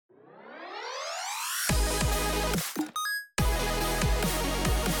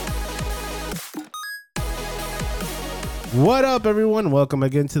What up, everyone? Welcome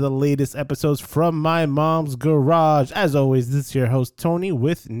again to the latest episodes from my mom's garage. As always, this is your host, Tony,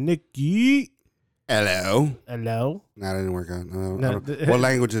 with Nikki. Hello. Hello. Nah, that didn't work out. What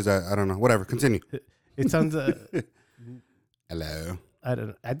language is that? I don't know. Whatever. Continue. It sounds... Hello. I don't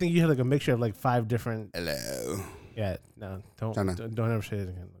know. I think you have like a mixture of like 5 different... Hello. Yeah, no, don't ever say it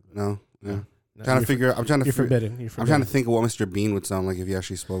again. No. Yeah. No, Trying to figure. I'm trying to. You're forbidden. I'm trying to think of what Mr. Bean would sound like if he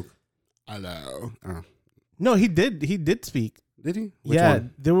actually spoke. Hello. I don't know. No, he did. He did speak. Did he? Which yeah,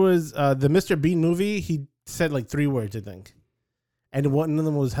 one? there was the Mr. Bean movie. He said like 3 words, I think, and one of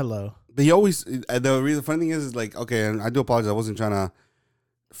them was hello. But he always. The funny thing is like, okay, and I do apologize. I wasn't trying to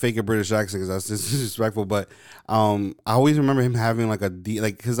fake a British accent because that's disrespectful. But I always remember him having like a deep,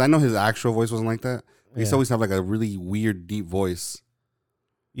 like, because I know his actual voice wasn't like that. He used to always have like a really weird deep voice.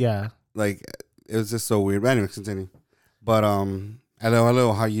 Yeah. Like, it was just so weird. But anyway, continue. But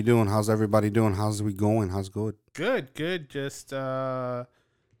hello, how you doing? How's everybody doing? How's we going? How's good? Good. Just my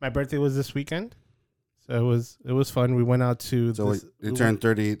birthday was this weekend, so it was fun. We went out to. So you turned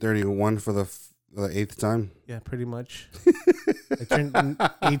 31 for the 8th time. Yeah, pretty much. I turned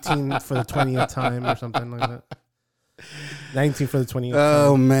 18 for the 20th time or something like that. 19 for the 20th.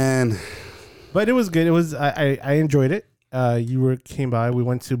 Oh time. man! But it was good. It was I enjoyed it. Came by. We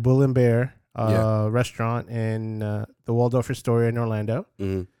went to Bull and Bear restaurant in the Waldorf Astoria in Orlando.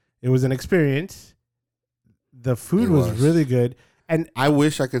 Mm-hmm. It was an experience. The food was really good, and I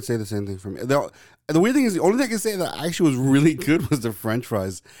wish I could say the same thing for me. The weird thing is, the only thing I can say that actually was really good was the French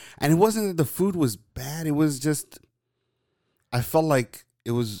fries, and it wasn't that the food was bad. It was just, I felt like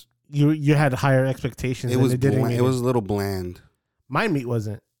it was. You had higher expectations. It was bland. It was a little bland. My meat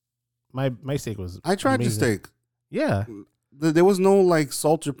wasn't. My steak was. I tried amazing. the steak. Yeah. There was no like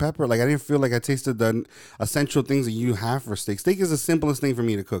salt or pepper. Like I didn't feel like I tasted the essential things that you have for steak. Steak is the simplest thing for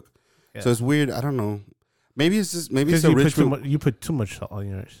me to cook. Yeah. So it's weird. I don't know. Maybe it's just it's a rich people. You put too much salt on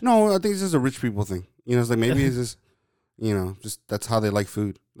yours. No, I think it's just a rich people thing. You know, it's like maybe it's just just that's how they like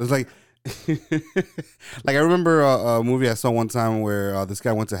food. It's like like I remember a movie I saw one time where this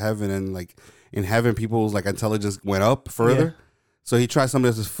guy went to heaven and like in heaven people's like intelligence went up further. Yeah. So he tried somebody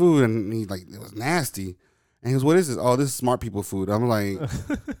else's food and he like it was nasty. And he goes, "What is this? Oh, this is smart people food." I'm like,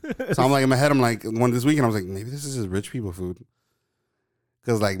 so I'm like in my head, I'm like, this weekend I was like, maybe this is just rich people food.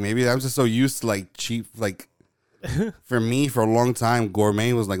 Because, like, maybe I was just so used to, like, cheap, like, for me, for a long time,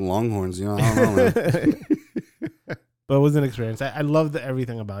 gourmet was, like, Longhorns, you know? I don't know, man. But it was an experience. I loved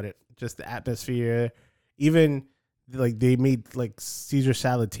everything about it. Just the atmosphere. Even, like, they made, like, Caesar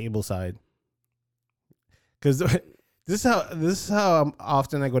salad tableside. Because this is how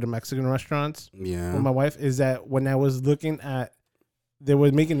often I go to Mexican restaurants with my wife, is that when I was looking at, they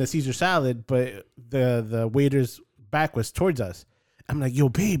were making the Caesar salad, but the waiter's back was towards us. I'm like, yo,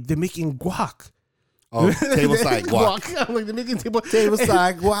 babe, they're making guac. Oh, tableside guac. I'm like, they're making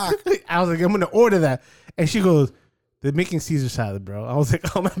tableside guac. I was like, I'm going to order that. And she goes, they're making Caesar salad, bro. I was like,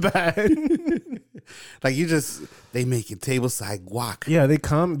 oh, my bad. Like, they making tableside guac. Yeah,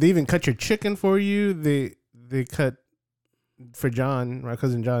 they even cut your chicken for you. They cut, for John, my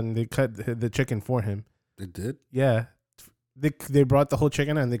cousin John, they cut the chicken for him. They did? Yeah. They brought the whole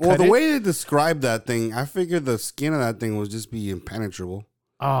chicken and they cut it. Well, the way they described that thing, I figured the skin of that thing would just be impenetrable.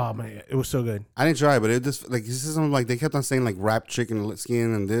 Oh, man. It was so good. I didn't try it, but it just, like, this is something like, they kept on saying, like, wrapped chicken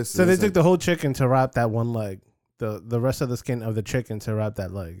skin and this. So they took the whole chicken to wrap that one leg. The rest of the skin of the chicken to wrap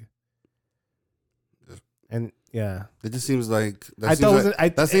that leg. And, yeah. It just seems like, that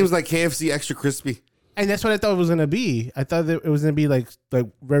seems like KFC extra crispy. And that's what I thought it was going to be. I thought that it was going to be, like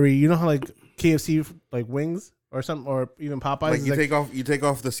very, you know how, like, KFC, like, wings? Or something, or even Popeyes. Like you take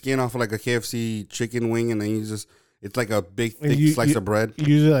off the skin off of like a KFC chicken wing, and then it's like a big thick slice of bread. You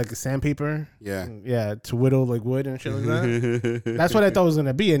use it like a sandpaper. Yeah, to whittle like wood and shit like that. That's what I thought it was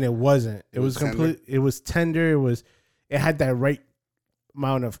gonna be, and it wasn't. It was complete. It was tender. It had that right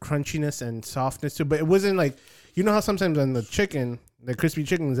amount of crunchiness and softness too, but it wasn't like, you know how sometimes on the chicken, the crispy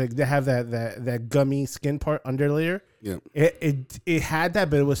chickens, like they have that gummy skin part under layer. Yeah, it had that,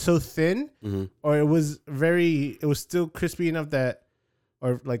 but it was so thin, or it was still crispy enough that,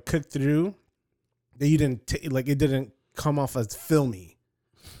 or like cooked through, that you didn't it didn't come off as filmy,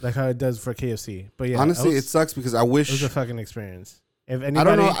 like how it does for KFC. But yeah, honestly, it sucks because I wish it was a fucking experience. If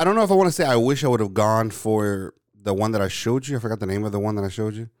anybody, I don't know if I want to say I wish I would have gone for the one that I showed you. I forgot the name of the one that I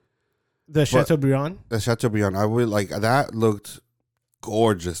showed you. The Chateaubriand. The Chateaubriand. I would like that. Looked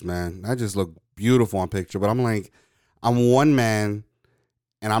gorgeous, man. That just looked beautiful on picture. But I'm like, I'm one man,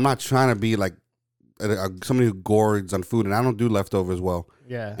 and I'm not trying to be like somebody who gorges on food, and I don't do leftovers well.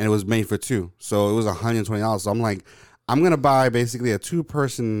 Yeah. And it was made for 2, so it was $120. So I'm like, I'm gonna buy basically a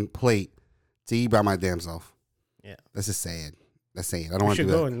 2-person plate to eat by my damn self. Yeah. That's just sad. That's sad. I don't We want to should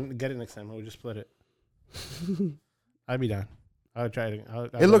do go that. and get it next time. We'll just split it. I'd be down. I'll try it.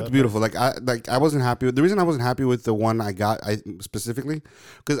 It looked beautiful. Like I wasn't happy with the reason I wasn't happy with the one I got. I specifically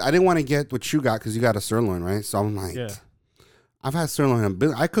because I didn't want to get what you got because you got a sirloin, right? So I'm like, Yeah. I've had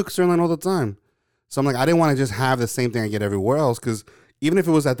sirloin. I cook sirloin all the time. So I'm like, I didn't want to just have the same thing I get everywhere else because even if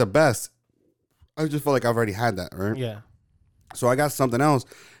it was at the best, I just felt like I've already had that, right? Yeah. So I got something else.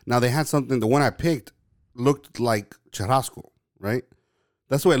 Now they had something. The one I picked looked like churrasco, right?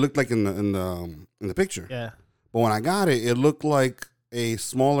 That's what it looked like in the picture. Yeah. But when I got it, it looked like a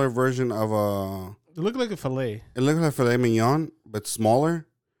smaller version of a. It looked like a fillet. It looked like filet mignon, but smaller.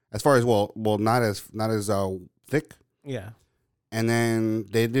 As far as not as thick. Yeah. And then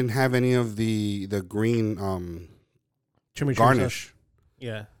they didn't have any of the green Chimichurri garnish. sauce.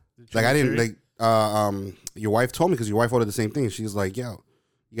 Yeah. Like I didn't Chimichurri. like. Your wife told me because your wife ordered the same thing. She's like, "Yo,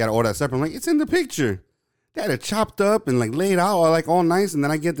 you gotta order that separate." I'm like, "It's in the picture." They had it chopped up and like laid out like all nice, and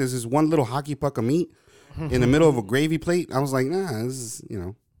then I get this one little hockey puck of meat in the middle of a gravy plate. I was like, "Nah, this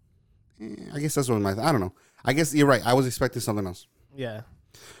is I guess that's what I don't know. I guess you're right. I was expecting something else." Yeah.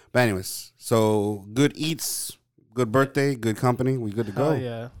 But anyways, so good eats, good birthday, good company. We good to go. Oh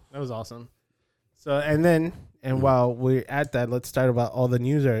yeah, that was awesome. So while we're at that, let's start about all the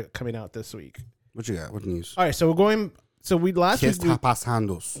news that are coming out this week. What you got? What news? All right, so we're going. So we last ¿Qué week. está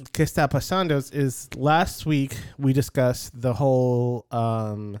pasando? ¿Qué está pasando? Is last week we discussed the whole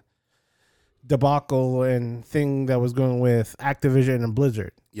debacle and thing that was going with Activision and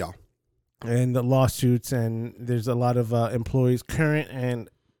Blizzard. Yeah. And the lawsuits, and there's a lot of employees, current and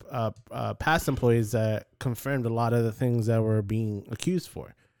past employees, that confirmed a lot of the things that were being accused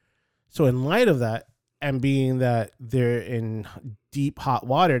for. So in light of that, and being that they're in deep hot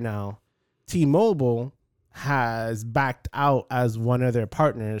water now, T-Mobile has backed out as one of their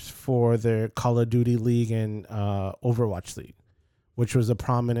partners for their Call of Duty League and Overwatch League, which was a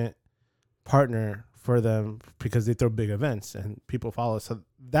prominent partner for them because they throw big events and people follow. So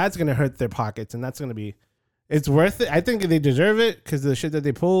that's going to hurt their pockets, and that's going to be, it's worth it. I think they deserve it because of the shit that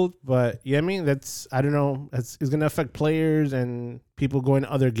they pulled. But yeah, I mean, I don't know, it's going to affect players and people going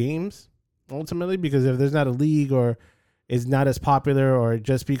to other games ultimately, because if there's not a league or is not as popular, or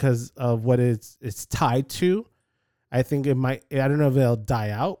just because of what it's tied to, I think it might, I don't know if it'll die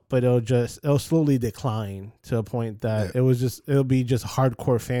out, but it'll slowly decline to a point that it'll be just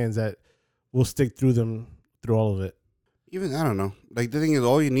hardcore fans that will stick through all of it. Even, I don't know. Like, the thing is,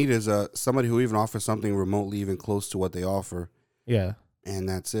 all you need is somebody who even offers something remotely even close to what they offer. Yeah. And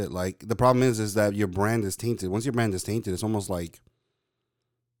that's it. Like, the problem is that your brand is tainted. Once your brand is tainted, it's almost like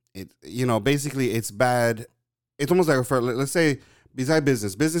basically it's bad. It's almost like, let's say, beside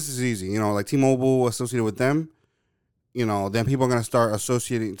business is easy. Like T-Mobile associated with them, then people are going to start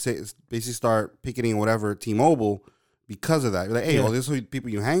basically start picketing whatever T-Mobile because of that. You're like, hey, well, this is people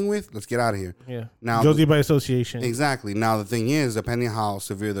you hang with. Let's get out of here. Yeah. Now, guilty by association. Exactly. Now, the thing is, depending on how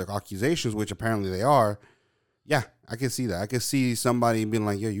severe the accusations, which apparently they are, yeah, I can see that. I can see somebody being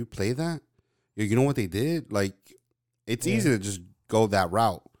like, yo, you play that? Yo, you know what they did? Like, it's easy to just go that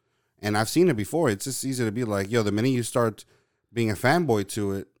route. And I've seen it before. It's just easy to be like, yo, the minute you start being a fanboy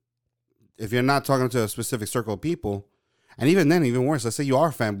to it, if you're not talking to a specific circle of people, and even then, even worse, let's say you are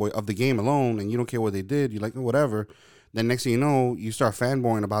a fanboy of the game alone and you don't care what they did, you're like, oh, whatever. Then next thing you know, you start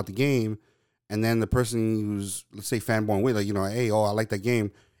fanboying about the game, and then the person who's, let's say, fanboying with, like, hey, I like that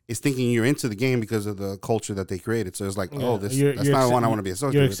game, is thinking you're into the game because of the culture that they created. So it's like, that's not the one I want to be associated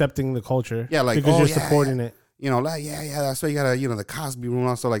with. You're accepting the culture. Yeah, like, because you're supporting it. Like, that's why you gotta, the Cosby room.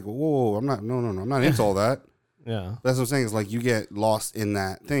 Also, like, whoa, I'm not into all that. Yeah, that's what I'm saying. Is like you get lost in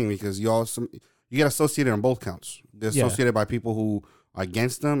that thing because you get associated on both counts. They're associated by people who are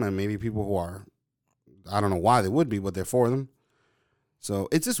against them, and maybe people who are, I don't know why they would be, but they're for them. So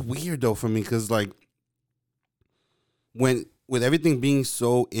it's just weird though for me because like with everything being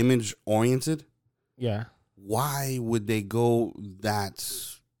so image oriented, why would they go that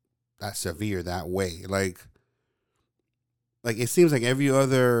severe that way? Like, it seems like every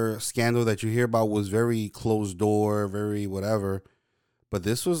other scandal that you hear about was very closed door, very whatever. But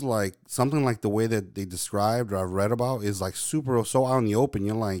this was like something like the way that they described or I've read about is like so out in the open.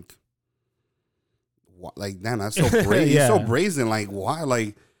 You're like, what? Like, damn, that's so brazen. It's so brazen. Like, why?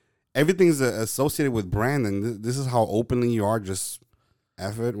 Like, everything's associated with brand, and this is how openly you are. Just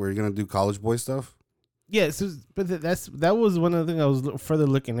effort where you're gonna do college boy stuff. Yeah, but that was one of the things I was further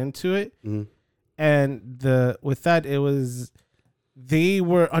looking into it. Mm-hmm. And they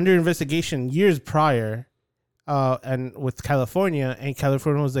were under investigation years prior, and with California, and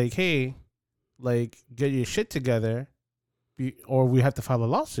California was like, hey, like, get your shit together, or we have to file a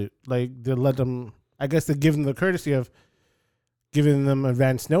lawsuit. Like, they let them I guess to give them the courtesy of giving them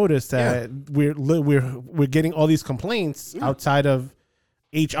advance notice that we're getting all these complaints outside of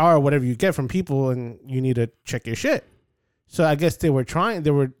HR or whatever you get from people, and you need to check your shit. So I guess they were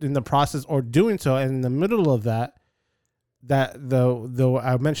in the process or doing so, and in the middle of that though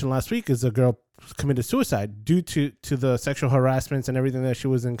I mentioned last week is a girl committed suicide due to the sexual harassments and everything that she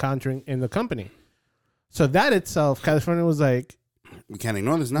was encountering in the company. So that itself, California was like, we can't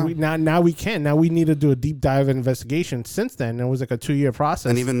ignore this now. Now we can. Now we need to do a deep dive investigation. Since then, it was like a 2-year process.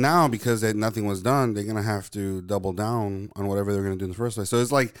 And even now, because nothing was done, they're gonna have to double down on whatever they're gonna do in the first place. So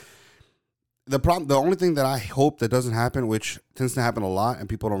it's like the problem. The only thing that I hope that doesn't happen, which tends to happen a lot, and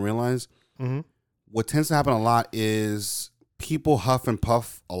people don't realize, what tends to happen a lot is people huff and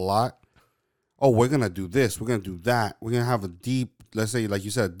puff a lot. Oh, we're gonna do this. We're gonna do that. We're gonna have a deep, let's say, like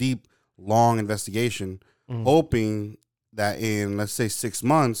you said, a deep, long investigation, hoping that in, let's say, 6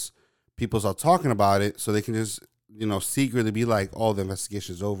 months, people start talking about it, so they can just, secretly be like, "Oh, the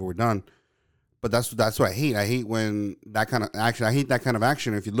investigation is over. We're done." But that's what I hate. I hate when that kind of action. I hate that kind of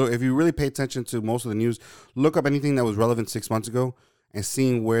action. If you really pay attention to most of the news, look up anything that was relevant 6 months ago, and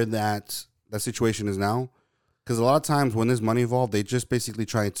seeing where that situation is now. Because a lot of times when there's money involved, they just basically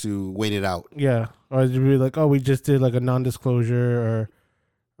try to wait it out. Yeah, or it'd be like, "Oh, we just did like a non-disclosure,"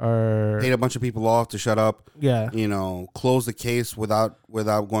 or paid a bunch of people off to shut up. Yeah, close the case without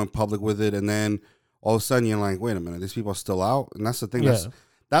going public with it, and then all of a sudden you're like, wait a minute, these people are still out, and that's the thing. Yeah.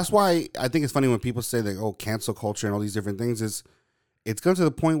 That's why I think it's funny when people say that, oh, cancel culture and all these different things. It's come to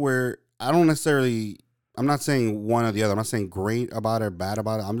the point where I don't necessarily. I'm not saying one or the other. I'm not saying great about it or bad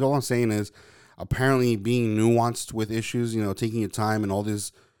about it. All I'm saying is apparently being nuanced with issues. Taking your time and all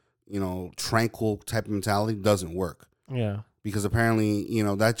this, tranquil type of mentality doesn't work. Yeah. Because apparently,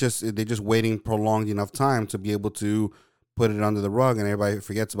 they're just waiting prolonged enough time to be able to put it under the rug, and everybody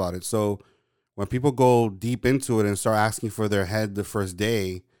forgets about it. So when people go deep into it and start asking for their head the first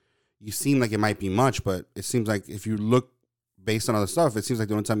day, you seem like it might be much, but it seems like if you look based on other stuff, it seems like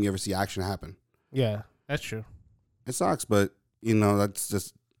the only time you ever see action happen. Yeah, that's true. It sucks, but that's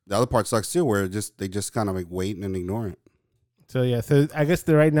just the other part sucks too, where they just kind of like wait and ignore it. So yeah, so I guess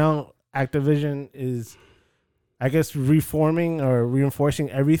right now Activision is, I guess, reforming or reinforcing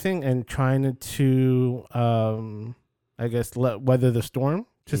everything and trying to, I guess, weather the storm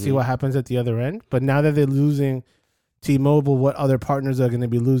to see what happens at the other end. But now that they're losing T-Mobile, what other partners are going to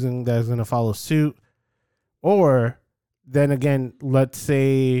be losing that's going to follow suit? Or then again, let's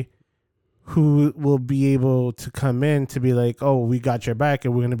say who will be able to come in to be like, oh, we got your back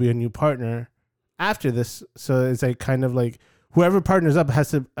and we're going to be a new partner after this. So it's like kind of like whoever partners up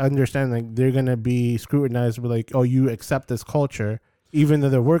has to understand like they're going to be scrutinized with like, oh, you accept this culture, even though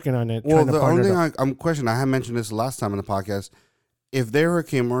they're working on it. Well, the only thing I'm questioning, I had mentioned this last time in the podcast. If they're a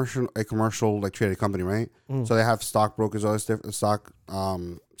commercial like traded company, right? So they have stockbrokers, all this different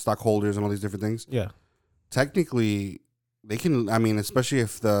stockholders, and all these different things. Yeah, technically, they can. I mean, especially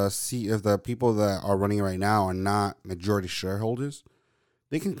if the people that are running it right now are not majority shareholders,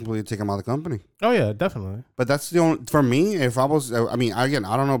 they can completely take them out of the company. Oh yeah, definitely. But that's the only for me. If I was, I mean, again,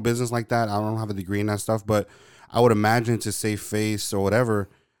 I don't know business like that. I don't have a degree in that stuff, but I would imagine to save face or whatever,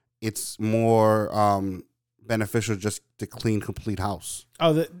 it's more beneficial just to clean complete house.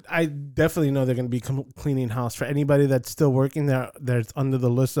 Oh, I definitely know they're going to be cleaning house for anybody that's still working there. That's under the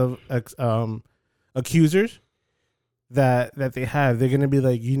list of accusers that they have. They're going to be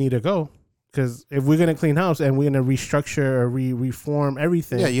like, you need to go, because if we're going to clean house and we're going to restructure or reform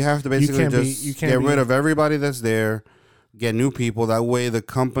everything, yeah, you have to basically get rid of everybody that's there, get new people. That way, the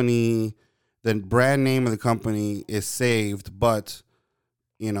company, the brand name of the company is saved, but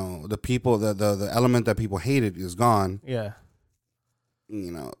the people, the element that people hated is gone. Yeah.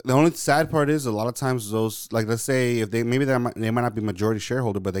 The only sad part is a lot of times those, like, let's say if they might not be majority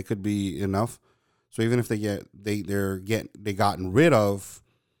shareholder, but they could be enough. So even if they gotten rid of,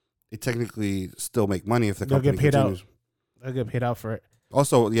 they technically still make money if the company continues. They'll get paid out for it.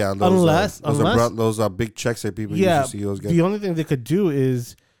 Also, yeah, those are big checks that people usually get. The only thing they could do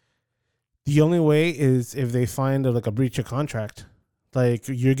is, the only way is if they find a breach of contract. Like,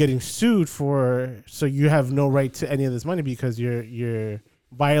 you're getting sued so you have no right to any of this money because you're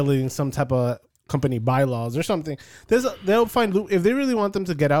violating some type of company bylaws or something. They'll find, if they really want them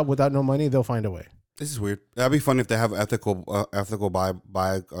to get out without no money, they'll find a way. This is weird. That'd be funny if they have ethical by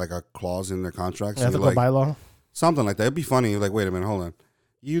like a clause in their contracts. Ethical bylaw, something like that. It'd be funny. Like, wait a minute, hold on.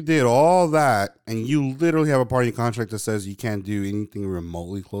 You did all that, and you literally have a part of your contract that says you can't do anything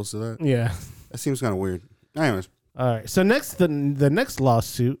remotely close to that. Yeah, that seems kind of weird. Anyways. All right. So next, the next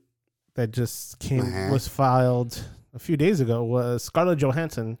lawsuit that just was filed a few days ago was Scarlett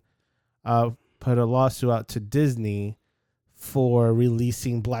Johansson put a lawsuit out to Disney for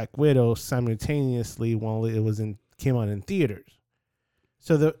releasing Black Widow simultaneously while it was came out in theaters.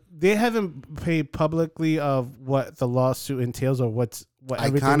 So they haven't paid publicly of what the lawsuit entails or what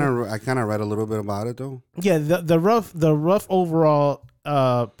I kind of read a little bit about it though. Yeah, the rough overall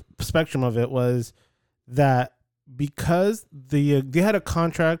spectrum of it was that because they had a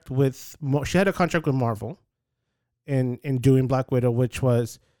contract with Marvel in doing Black Widow, which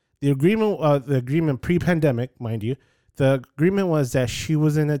was the agreement pre-pandemic, mind you. The agreement was that she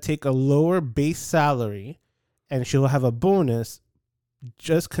was going to take a lower base salary and she'll have a bonus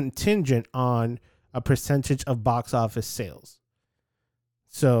just contingent on a percentage of box office sales.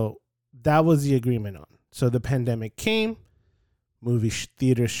 So that was the agreement on. So the pandemic came,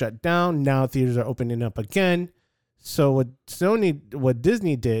 theaters shut down. Now theaters are opening up again. So what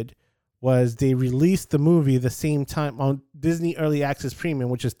Disney did was they released the movie the same time on Disney Early Access Premium,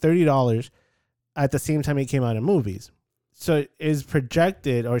 which is $30 at the same time it came out in movies. So it is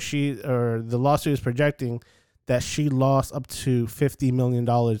projected, or the lawsuit is projecting that she lost up to $50 million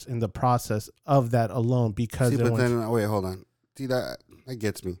in the process of that alone because. Wait, hold on. See that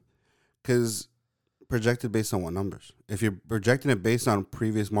gets me, because projected based on what numbers? If you're projecting it based on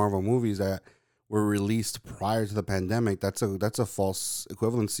previous Marvel movies that were released prior to the pandemic, that's a false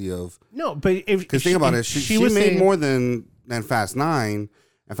equivalency of. No, but because think about it, she made more than Fast 9,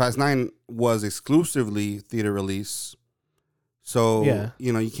 and Fast 9 was exclusively theater release. So yeah.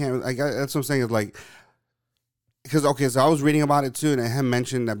 You can't. That's what I'm saying is like. Because so I was reading about it too, and it had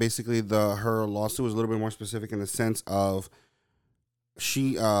mentioned that basically her lawsuit was a little bit more specific in the sense of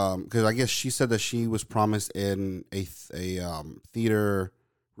she because I guess she said that she was promised in a theater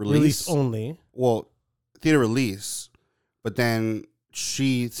release only. Well, theater release, but then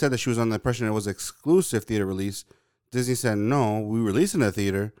she said that she was under the impression it was exclusive theater release. Disney said no, we released it in the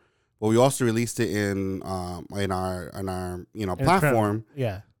theater, but we also released it in our platform.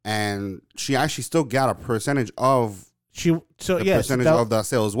 Yeah. And she actually still got a percentage of percentage of the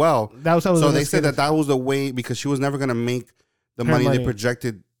sale as well. So they said that was the way, because she was never going to make the money they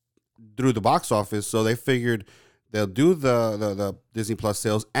projected through the box office. So they figured they'll do the Disney Plus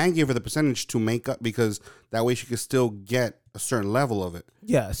sales and give her the percentage to make up, because that way she could still get a certain level of it.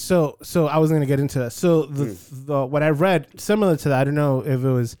 Yeah. So I was going to get into that. So the what I read similar to that, I don't know if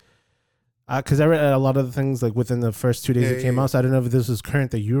it was. Because I read a lot of the things like within the first 2 days it came out, so I don't know if this was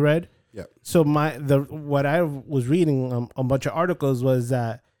current that you read. Yeah. So what I was reading a bunch of articles was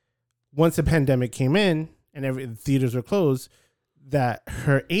that once the pandemic came in and theaters were closed, that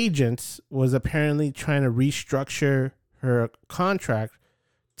her agents was apparently trying to restructure her contract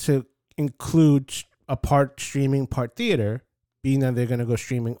to include a part streaming, part theater, being that they're going to go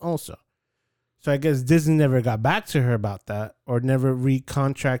streaming also. So I guess Disney never got back to her about that, or never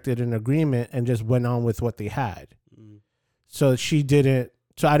recontracted an agreement and just went on with what they had. Mm. So she didn't.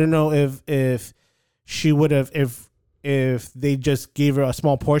 So I don't know if she would have, if they just gave her a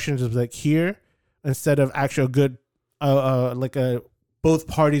small portion, just like here, instead of actual good, both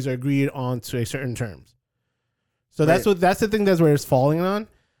parties are agreed on to a certain terms. So that's the thing. That's where it's falling on.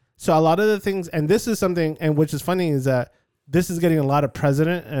 So a lot of the things, and this is something, and which is funny, is that this is getting a lot of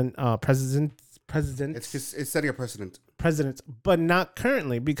presidents. It's setting a precedent. Presidents, but not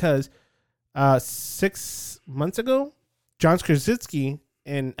currently, because 6 months ago, John Krasinski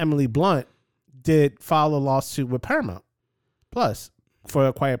and Emily Blunt did file a lawsuit with Paramount Plus for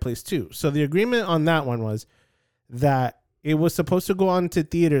A Quiet Place 2. So the agreement on that one was that it was supposed to go on to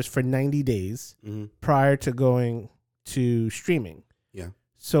theaters for 90 days prior to going to streaming. Yeah.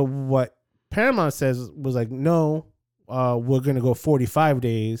 So what Paramount says was like, no, we're going to go 45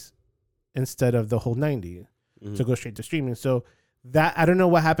 days instead of the whole 90 to go straight to streaming. So that, I don't know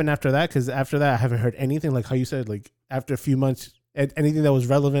what happened after that, because after that I haven't heard anything. Like how you said, like after a few months, anything that was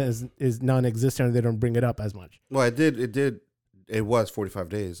relevant is non-existent, and they don't bring it up as much. Well, it was 45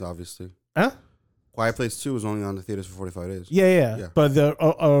 days, obviously. Huh? Quiet Place 2 was only on the theaters for 45 days. Yeah. But the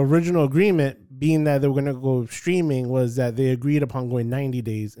original agreement, being that they were going to go streaming, was that they agreed upon going 90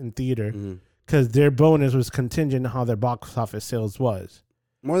 days in theater, because their bonus was contingent on how their box office sales was.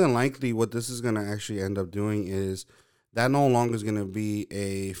 More than likely, what this is going to actually end up doing is that no longer is going to be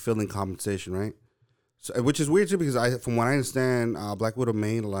a filling compensation, right? So, which is weird too, because from what I understand, Black Widow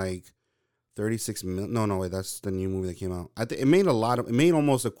made like 36 million. No, wait, that's the new movie that came out. I think it made it made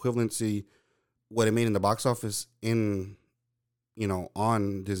almost equivalency what it made in the box office on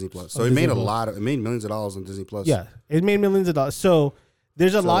Disney Plus. So it made millions of dollars on Disney Plus. Yeah, it made millions of dollars. So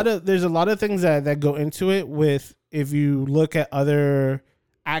there's a lot of things that go into it. With, if you look at other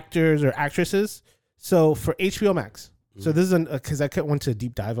actors or actresses, so for HBO Max, So this is because I went to a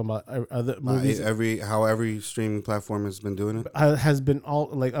deep dive about other movies. Every streaming platform has been doing it. Has been all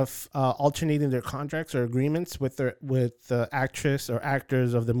like alternating their contracts or agreements with the actress or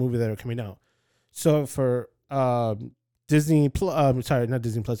actors of the movie that are coming out. So for Disney Plus, sorry, not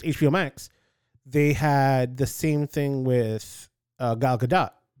Disney Plus, HBO Max, they had the same thing with Gal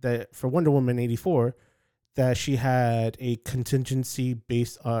Gadot, that for Wonder Woman 84, that she had a contingency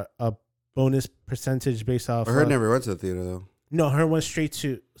based on a bonus percentage based off. I heard never went to the theater though. No, her went straight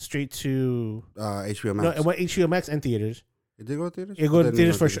to HBO Max. No, it went HBO Max and theaters. It did go to theaters. It go to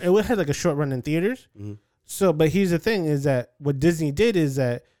theaters for sure. It had like a short run in theaters. Mm-hmm. So, but here's the thing: is that what Disney did is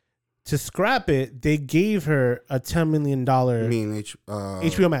that to scrap it, they gave her a $10 million. You mean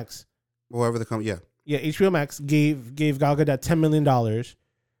HBO Max? Whoever the company, yeah, HBO Max gave Gal Gadot $10 million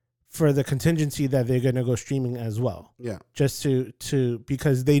for the contingency that they're gonna go streaming as well. Yeah, just to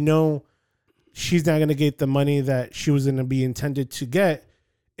because they know she's not gonna get the money that she was gonna be intended to get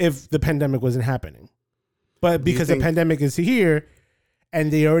if the pandemic wasn't happening. But because the pandemic is here,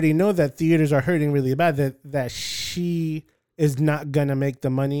 and they already know that theaters are hurting really bad, that she is not gonna make the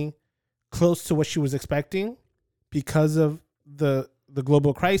money close to what she was expecting because of the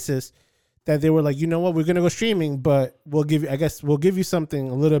global crisis, that they were like, you know what, we're gonna go streaming, but we'll give you something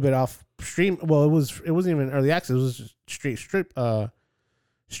a little bit off stream. Well, it wasn't even early access; it was just straight ahead,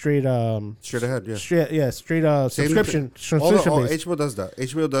 subscription. HBO does that.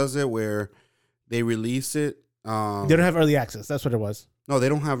 HBO does it where they release it. They don't have early access. That's what it was. No, they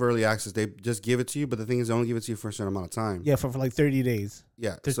don't have early access. They just give it to you, but the thing is, they only give it to you for a certain amount of time. Yeah, for like 30 days.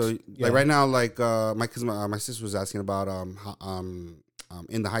 Yeah. So like right now, like my sister was asking about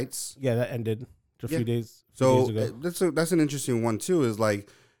In the Heights. Yeah, that ended a few days. So days ago. That's an interesting one too. Is like,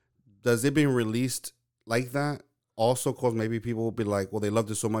 does it being released like that also cause maybe people will be like, well, they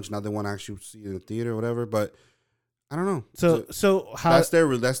loved it so much now they want to actually see it in the theater or whatever, but. I don't know. So how that's their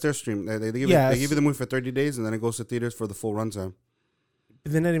stream. They give you the movie for 30 days and then it goes to theaters for the full runtime.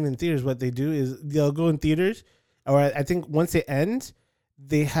 But they're not even in theaters. What they do is they'll go in theaters, or I think once it ends,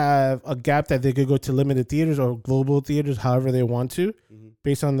 they have a gap that they could go to limited theaters or global theaters, however they want to,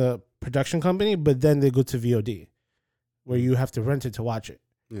 based on the production company. But then they go to VOD, where you have to rent it to watch it.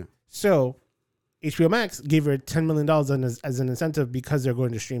 Yeah. So HBO Max gave her $10 million as an incentive because they're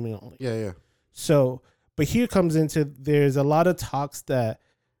going to streaming only. Yeah. So. But here comes into, there's a lot of talks that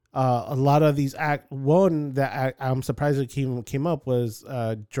a lot of these I'm surprised it came up was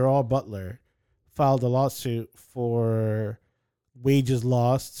Gerard Butler filed a lawsuit for wages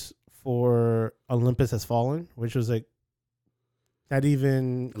lost for Olympus Has Fallen, which was like not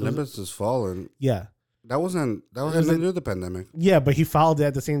even Olympus Has Fallen. Yeah, that wasn't nothing to do with the pandemic. Yeah, but he filed it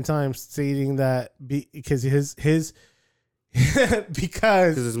at the same time, stating that because his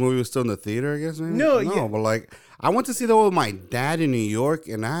because this movie was still in the theater, I guess. Maybe? No, but like I went to see that with my dad in New York,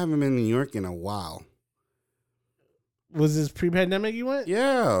 and I haven't been in New York in a while. Was this pre-pandemic you went?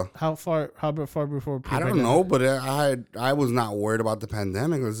 Yeah. How far before? I don't know, but I was not worried about the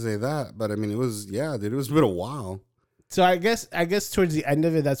pandemic. Let's say that. But I mean, it was dude, it was been a while. So I guess towards the end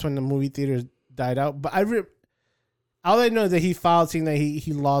of it, that's when the movie theaters died out. But all I know is that he filed saying that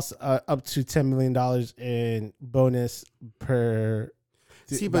he lost up to $10 million in bonus per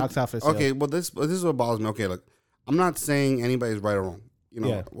box office sale. Okay, well this is what bothers me. Okay, look, I'm not saying anybody's right or wrong. You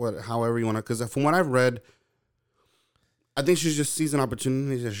know, however you want to. Because from what I've read, I think she just sees an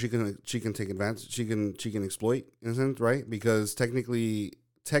opportunity that she can take advantage. She can exploit in a sense, right? Because technically,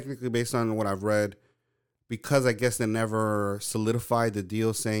 based on what I've read. Because I guess they never solidified the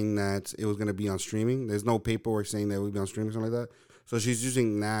deal saying that it was going to be on streaming. There's no paperwork saying that it would be on streaming, something like that. So she's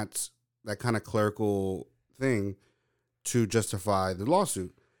using that kind of clerical thing to justify the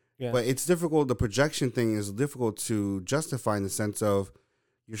lawsuit. Yeah. But it's difficult. The projection thing is difficult to justify in the sense of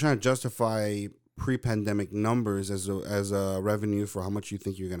you're trying to justify pre-pandemic numbers as a revenue for how much you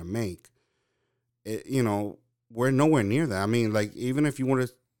think you're going to make. We're nowhere near that. I mean, like even if you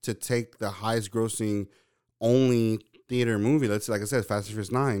wanted to take the highest grossing only theater movie, let's say, like I said, Fast and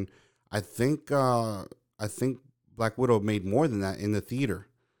Furious 9, I think Black Widow made more than that in the theater.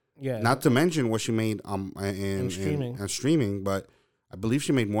 Yeah. Not to mention what she made in streaming, but I believe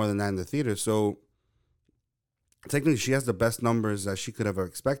she made more than that in the theater. So technically she has the best numbers that she could have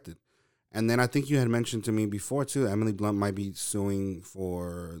expected. And then I think you had mentioned to me before too, Emily Blunt might be suing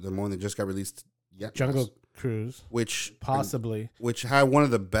for the one that just got released yet. Jungle Cruise. Which had one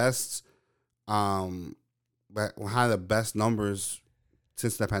of the best numbers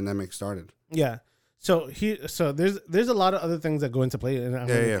since the pandemic started. Yeah. So there's a lot of other things that go into play, and I'm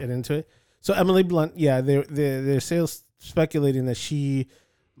gonna get into it. So Emily Blunt, they're speculating that she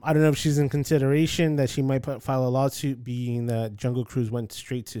I don't know if she's in consideration that she might file a lawsuit, being that Jungle Cruise went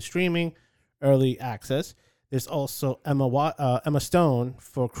straight to streaming, early access. There's also Emma Stone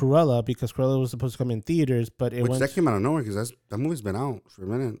for Cruella, because Cruella was supposed to come in theaters, but that came out of nowhere because that movie's been out for a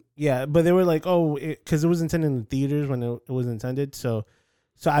minute. Yeah, but they were like, oh, because it was intended in the theaters when it was intended. So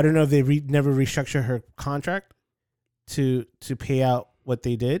I don't know if they never restructure her contract to pay out what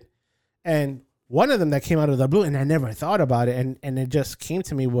they did. And one of them that came out of the blue, and I never thought about it, and it just came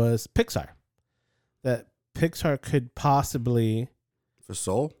to me, was Pixar. That Pixar could possibly for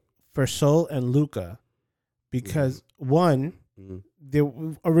Soul and Luca, because one, they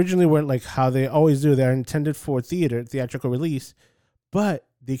originally weren't like how they always do. They're intended for theatrical release, but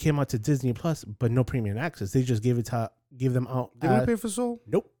they came out to Disney Plus, but no premium access. They just give them out. Did we pay for Soul?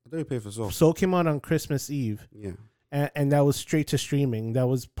 Nope. I thought we paid for Soul. Soul came out on Christmas Eve. Yeah. And that was straight to streaming. That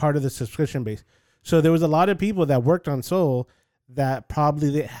was part of the subscription base. So there was a lot of people that worked on Soul that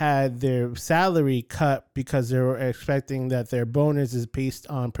probably had their salary cut because they were expecting that their bonus is based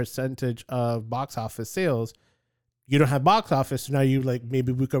on percentage of box office sales. You don't have box office, so now you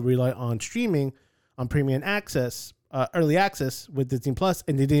maybe we could rely on streaming, on premium access, early access with Disney Plus,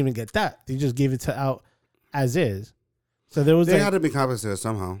 and they didn't even get that. They just gave it out as is. So they had to be compensated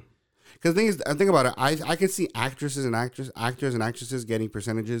somehow. Because the thing is, I think about it, I can see actors and actresses getting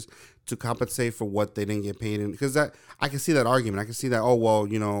percentages to compensate for what they didn't get paid in. Because I can see that argument. I can see that, oh, well,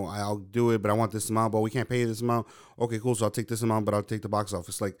 I'll do it, but I want this amount, but we can't pay you this amount. Okay, cool, so I'll take this amount, but I'll take the box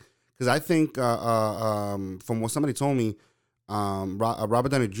office. Because I think from what somebody told me, Robert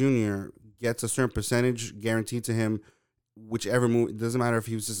Downey Jr. gets a certain percentage guaranteed to him, whichever movie. It doesn't matter if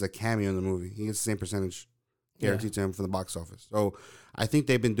he was just a cameo in the movie. He gets the same percentage guaranteed to him from the box office. So I think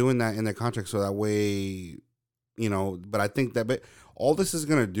they've been doing that in their contract so that way, but I think but all this is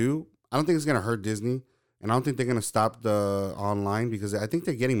going to do, I don't think it's going to hurt Disney, and I don't think they're going to stop the online, because I think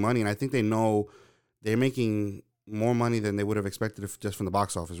they're getting money, and I think they know they're making more money than they would have expected just from the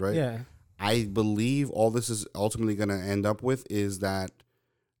box office, right? Yeah. I believe all this is ultimately going to end up with is that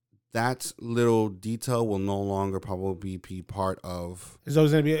little detail will no longer probably be part of. So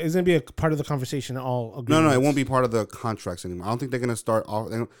it's gonna be a part of the conversation. All agreements. No, it won't be part of the contracts anymore. I don't think they're gonna start off.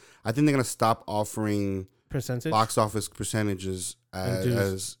 I think they're gonna stop offering percentage box office percentages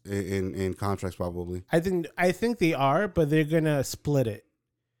as in contracts probably. I think they are, but they're gonna split it.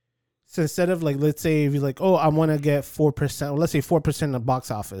 So instead of let's say if you're oh, I want to get 4%, let's say 4% of box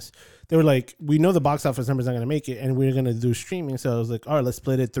office. They were like, we know the box office number's not going to make it, and we're going to do streaming. So I was like, all right, let's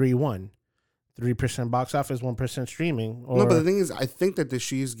split it 3-1. 3% box office, 1% streaming. No, but the thing is, I think that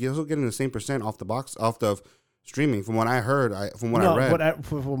she's also getting the same percent off the streaming. From what I heard, I read.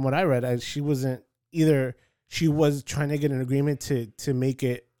 From what I read, she wasn't either. She was trying to get an agreement to make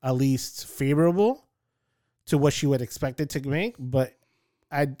it at least favorable to what she would expect it to make, but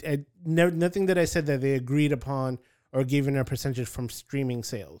nothing that I said that they agreed upon or given a percentage from streaming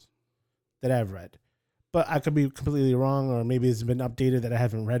sales that I've read. But I could be completely wrong, or maybe it's been updated that I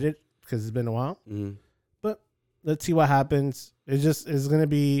haven't read it because it's been a while. Mm-hmm. But let's see what happens. That's going to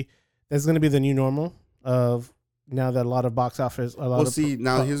be the new normal of now that a lot of box office,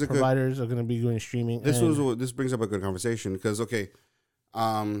 here's providers are going to be doing streaming. This brings up a good conversation because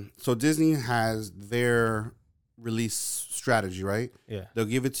so Disney has their release strategy, right? Yeah. They'll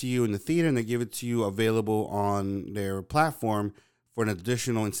give it to you in the theater and they give it to you available on their platform for an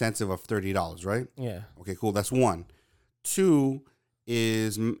additional incentive of $30, right? Yeah. Okay, cool. That's one. Two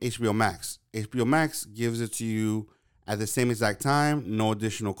is HBO Max. HBO Max gives it to you at the same exact time, no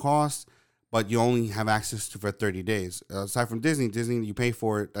additional cost, but you only have access to for 30 days. Aside from Disney, you pay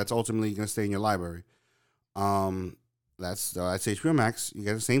for it. That's ultimately going to stay in your library. That's HBO Max. You get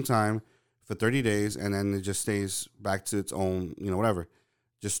it at the same time for 30 days, and then it just stays back to its own, whatever,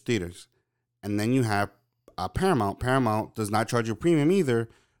 just theaters. And then you have Paramount. Paramount does not charge you a premium either,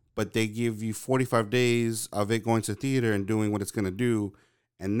 but they give you 45 days of it going to theater and doing what it's going to do,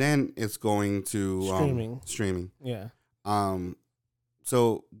 and then it's going to streaming. Yeah. And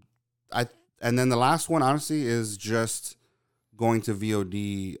then the last one, honestly, is just going to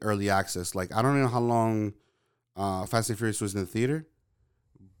VOD early access. I don't know how long Fast and Furious was in the theater,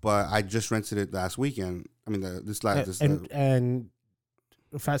 but I just rented it last weekend. I mean, and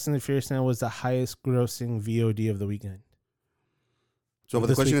Fast and the Furious now was the highest grossing VOD of the weekend. So, but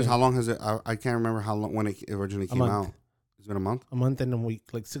the question is, how long has it? I can't remember how long when it originally came out. It's been a month. A month and a week,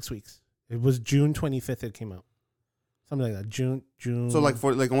 6 weeks. It was June 25th. It came out, something like that. June. So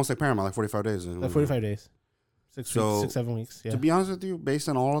almost like Paramount, 45 days. 45 days. 6 weeks, 7 weeks. Yeah. To be honest with you, based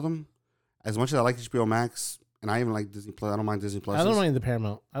on all of them, as much as I like HBO Max. And I even like Disney Plus. I don't mind Disney Plus. I don't mind the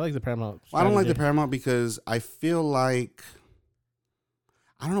Paramount. I like the Paramount. Well, I don't like the Paramount because I feel like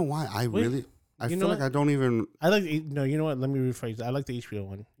I don't know why. I you feel know like what? I don't even. I like no. You know what? Let me rephrase. I like the HBO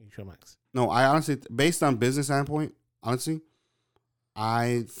one, HBO Max. No, I honestly, based on business standpoint, honestly,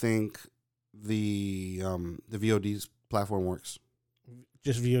 I think the VOD's platform works.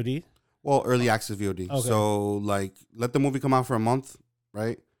 Just VOD. Well, early access VOD. Okay. So like, let the movie come out for a month,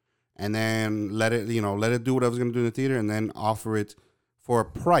 right? And then let it do whatever's gonna do in the theater, and then offer it for a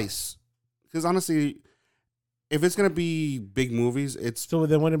price. Because honestly, if it's gonna be big movies, it's So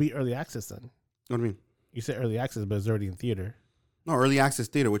then wouldn't it be early access then? what do you mean? You said early access, but it's already in theater. No, early access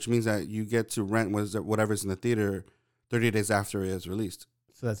theater, which means that you get to rent whatever's in the theater 30 days after it is released.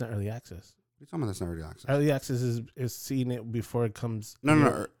 So that's not early access. What are you talking about? That's not early access. Early access is seeing it before it comes.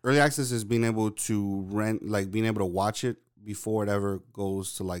 No. Early access is being able to rent, like being able to watch it before it ever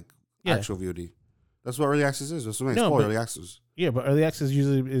goes to like actual VOD. That's what early access is. That's what it's called, early access. Yeah, but early access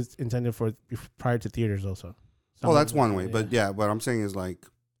usually is intended for prior to theaters also. Oh, that's one way. But yeah, what I'm saying is like,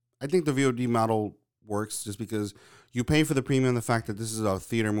 I think the VOD model works just because you pay for the premium, the fact that this is a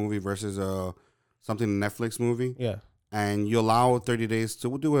theater movie versus something Netflix movie. Yeah. And you allow 30 days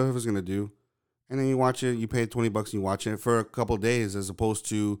to do whatever it's going to do. And then you watch it, you pay $20 and you watch it for a couple of days as opposed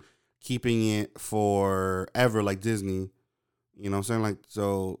to keeping it forever like Disney. You know what I'm saying? Like,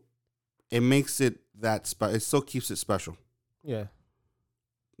 so it makes it it still keeps it special. Yeah.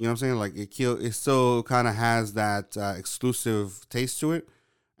 You know what I'm saying? Like it still kind of has that exclusive taste to it.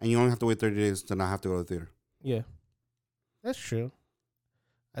 And you only have to wait 30 days to not have to go to the theater. Yeah. That's true.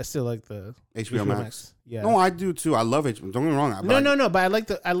 I still like the HBO Max. Yeah. No, I do too. I love HBO. Don't get me wrong. No. But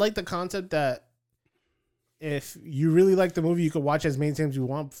I like the concept that if you really like the movie, you could watch as many times you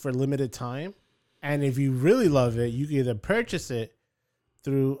want for limited time. And if you really love it, you can either purchase it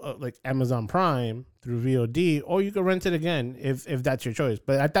through like Amazon Prime, through VOD, or you could rent it again if that's your choice.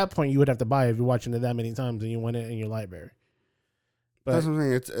 But at that point, you would have to buy it if you're watching it that many times and you want it in your library. But that's what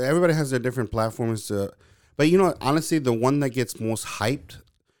I'm saying. Everybody has their different platforms but you know what? Honestly, the one that gets most hyped,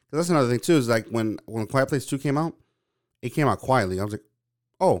 because that's another thing too, is like when Quiet Place 2 came out, it came out quietly. I was like,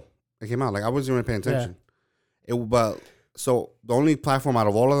 oh, it came out. Like I wasn't even paying attention. So the only platform out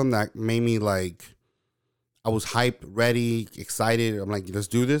of all of them that made me like, I was hyped, ready, excited. I'm like, let's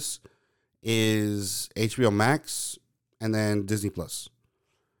do this, is HBO Max and then Disney Plus.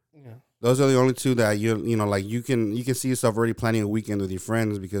 Yeah. Those are the only two that you know, like you can see yourself already planning a weekend with your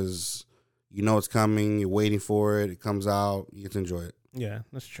friends because you know it's coming, you're waiting for it, it comes out, you get to enjoy it. Yeah,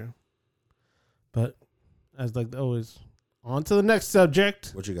 that's true. But as like always, on to the next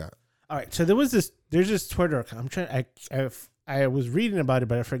subject. What you got? All right, so there's this Twitter account. I was reading about it,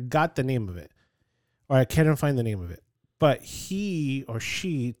 but I forgot the name of it, or I can't find the name of it. But he or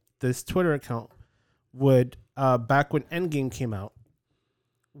she, this Twitter account, would back when Endgame came out,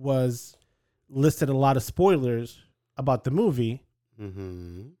 was listed a lot of spoilers about the movie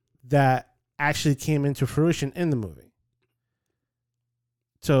that actually came into fruition in the movie.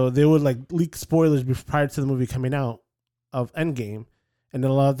 So they would like leak spoilers prior to the movie coming out of Endgame, and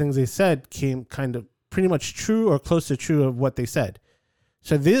then a lot of things they said came kind of pretty much true or close to true of what they said.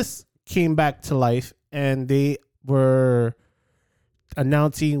 So this came back to life, and they were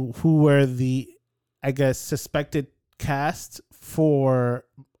announcing who were the, I guess, suspected cast for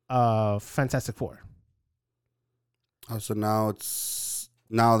Fantastic Four. Oh, so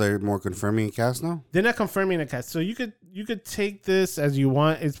now they're more confirming a cast now? They're not confirming a cast. So you could take this as you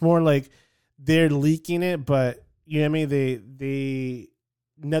want. It's more like they're leaking it, but you know what I mean? They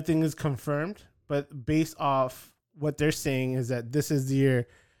nothing is confirmed, but based off what they're saying is that this is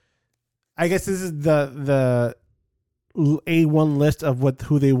I guess this is the A1 list of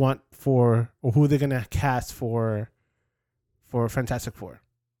who they want for, or who they're gonna cast for Fantastic Four.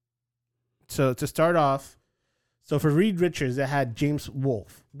 So to start off, so for Reed Richards, they had James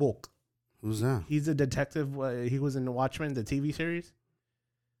Wolk. Who's that? He's a detective. He was in Watchmen, the TV series.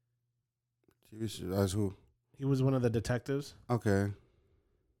 TV series as who? He was one of the detectives. Okay.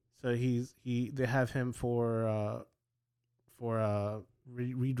 So they have him for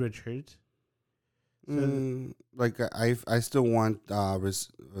Reed Richards. So like I still want John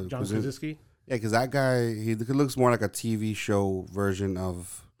Krasinski. Yeah, because that guy, he looks more like a TV show version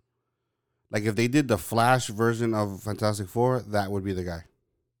of, like if they did the Flash version of Fantastic Four, that would be the guy.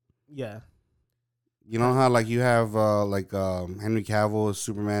 Yeah. You know how like you have Henry Cavill as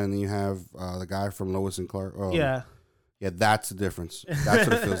Superman, and then you have the guy from Lois and Clark. Yeah. Yeah, that's the difference. That's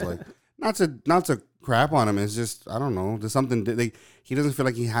what it feels like. Not to crap on him. It's just, I don't know. There's something he doesn't feel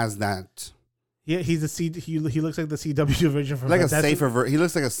like he has that. Yeah, he's he looks like the CW version from like Fantastic. He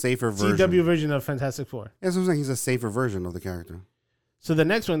looks like a safer version. CW version of Fantastic Four. Yeah, that's what I'm saying. He's a safer version of the character. So the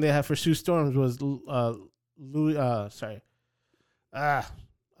next one they have for Sue Storms was Louis.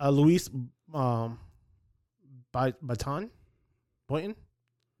 Louise Boynton,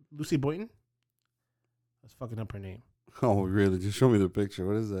 Lucy Boynton. I was fucking up her name. Oh, really? Just show me the picture.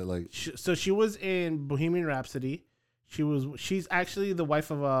 What is that like? So she was in Bohemian Rhapsody. She's actually the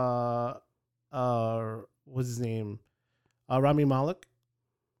wife of what's his name? Rami Malek.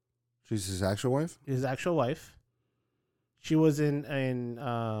 She's his actual wife? His actual wife. She was in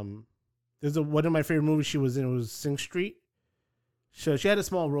there's one of my favorite movies she was in was Sing Street. So she had a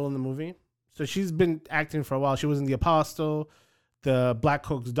small role in the movie. So she's been acting for a while. She was in The Apostle, The Black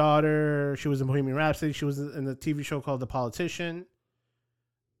Coke's Daughter. She was in Bohemian Rhapsody. She was in the TV show called The Politician.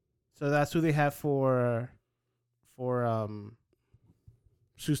 So that's who they have for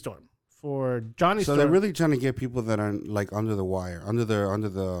Sue Storm. For Johnny So Storm. they're really trying to get people that are like under the wire, under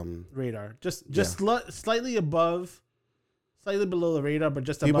the radar. Just slightly above, slightly below the radar, but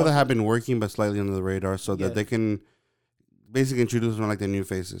just people above. that have been working but slightly under the radar, so that they can basically introduce them like their new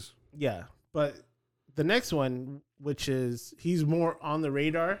faces. Yeah, but the next one, which is he's more on the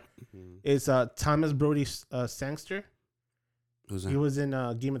radar, is Thomas Brody Sangster. Who's that? He was in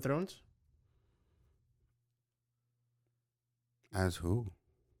Game of Thrones. As who?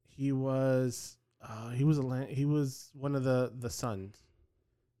 He was one of the sons,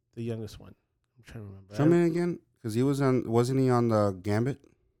 the youngest one. I'm trying to remember. Show me again, because he was on. Wasn't he on the Gambit?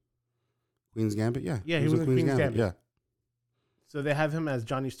 Queen's Gambit, yeah. Yeah, he was in Queen's Gambit. Yeah. So they have him as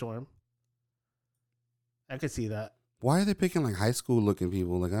Johnny Storm. I could see that. Why are they picking like high school looking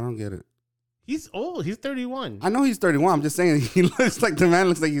people? Like I don't get it. He's old. He's 31. I know he's 31. I'm just saying he looks like the man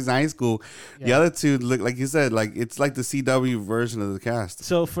looks like he's in high school. Yeah. The other two look like you said, like it's like the CW version of the cast.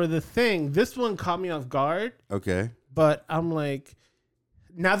 So for the thing, this one caught me off guard. Okay. But I'm like,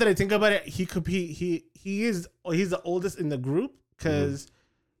 now that I think about it, he could be he's the oldest in the group because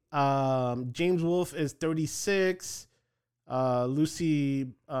James Wolfe is 36, Lucy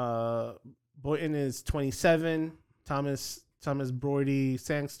Boynton is 27, Thomas Brody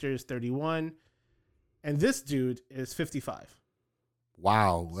Sangster is 31, and this dude is 55.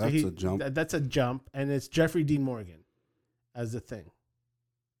 Wow, that's a jump. That's a jump, and it's Jeffrey Dean Morgan as the Thing.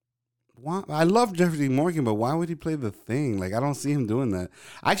 Why? I love Jeffrey Dean Morgan, but why would he play the Thing? Like I don't see him doing that.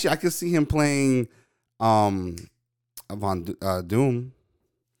 Actually, I could see him playing Doom.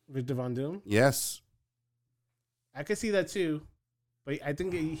 Victor Von Doom? Yes. I could see that too. But I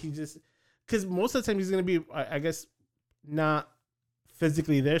think he just... Because most of the time he's going to be, I guess, not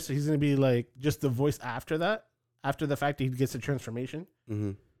physically there. So he's going to be like just the voice after that. After the fact that he gets the transformation.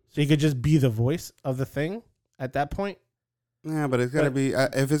 Mm-hmm. So he could just be the voice of the Thing at that point. Yeah, but it's got to be...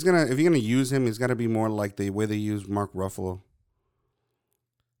 if you're going to use him, it's got to be more like the way they use Mark Ruffalo.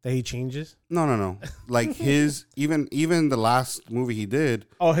 That he changes? No. Like his even the last movie he did.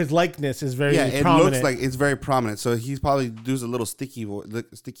 Oh, his likeness is very it prominent. looks like it's very prominent. So he's probably does a little sticky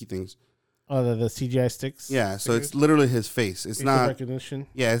things. Oh, the CGI sticks. Yeah, so it's literally his face. It's facial not recognition.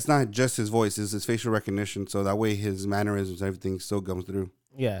 Yeah, it's not just his voice. It's his facial recognition. So that way his mannerisms, everything still comes through.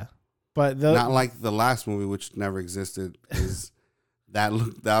 Yeah, but not like the last movie, which never existed. Is that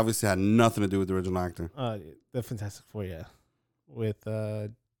obviously had nothing to do with the original actor. The Fantastic Four, yeah, with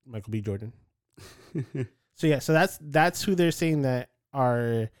Michael B. Jordan. So that's who they're saying that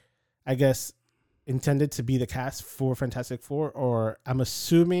are, I guess, intended to be the cast for Fantastic Four, or I'm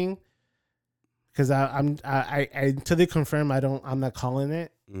assuming, because I'm until they confirm, I'm not calling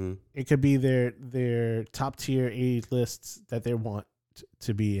it. Mm. It could be their top tier A lists that they want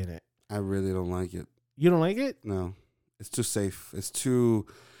to be in it. I really don't like it. You don't like it? No, it's too safe. It's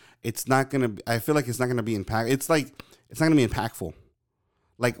not gonna. I feel like it's not gonna be impact. It's not gonna be impactful.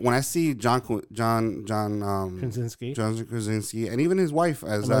 Like when I see John Krasinski, and even his wife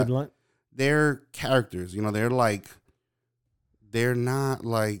as they're characters. You know, they're not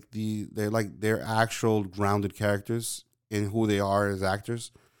like they're actual grounded characters in who they are as actors.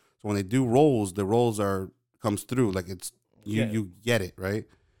 So when they do roles, the roles comes through. Like it's you get it, right?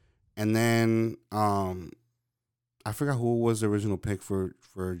 And then I forgot who was the original pick for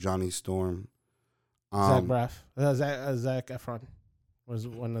Johnny Storm. Zach Braff, Zac Efron was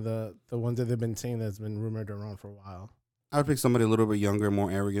one of the ones that they've been saying that's been rumored around for a while. I would pick somebody a little bit younger,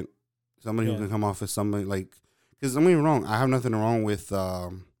 more arrogant, somebody who can come off as somebody like. Because don't get me wrong, I have nothing wrong with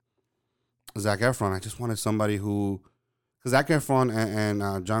Zac Efron. I just wanted somebody who, because Zac Efron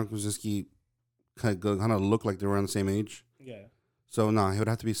and John Krasinski kind of look like they were on the same age. Yeah. So no, he would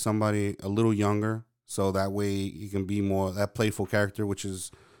have to be somebody a little younger, so that way he can be more that playful character, which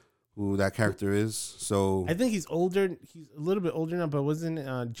is who that character is. So I think he's older. He's a little bit older now, but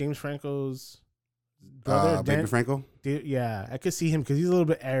wasn't James Franco's brother, Baby Franco? Yeah, I could see him because he's a little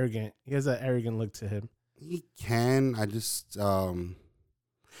bit arrogant. He has an arrogant look to him. He can. I just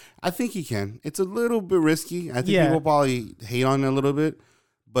I think he can. It's a little bit risky. I think Yeah. people probably hate on it a little bit,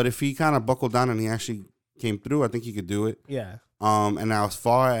 but if he kind of buckled down and he actually came through, I think he could do it. Yeah. And now as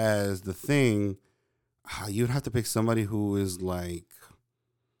far as the Thing, you'd have to pick somebody who is like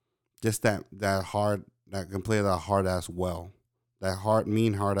just that hard, that can play that hard ass well, that hard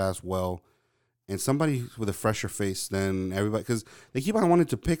ass well, and somebody with a fresher face than everybody, because they keep on wanting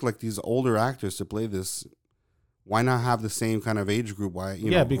to pick like these older actors to play this. Why not have the same kind of age group? Why?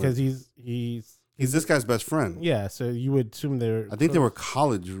 Because he's he's this guy's best friend. Yeah, so you would assume they're. I think they were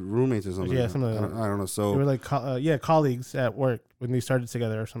college roommates or something. Yeah, something like that. I don't know. So they were like colleagues at work when they started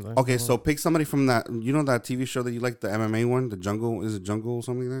together or something. okay, so pick somebody from that. You know that TV show that you like, the MMA one, the Jungle. Is it Jungle or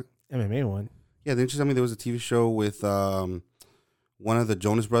something like that? MMA one. Yeah, didn't you tell me there was a TV show with one of the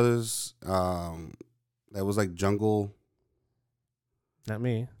Jonas Brothers that was like Jungle? Not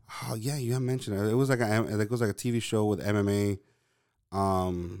me. Oh yeah, you have mentioned it. It was like a TV show with MMA.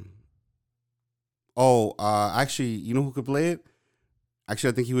 Actually, you know who could play it?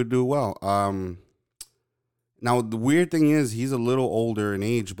 Actually, I think he would do well. Now the weird thing is he's a little older in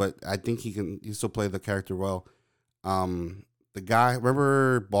age, but I think he still play the character well. The guy,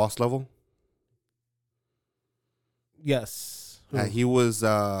 remember Boss Level? Yes. He was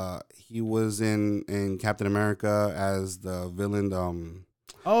in Captain America as the villain.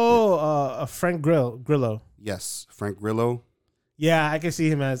 Frank Grillo. Yes, Frank Grillo. Yeah, I can see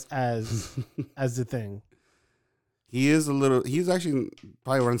him as as the Thing. He's actually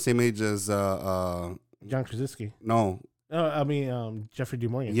probably around the same age as John Krasinski. No. I mean Jeffrey D.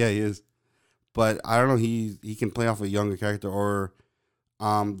 Morgan. Yeah, he is. But I don't know, he can play off a younger character, or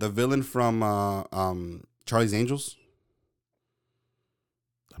the villain from Charlie's Angels.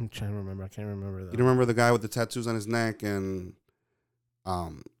 I'm trying to remember. I can't remember that. You remember the guy with the tattoos on his neck, and I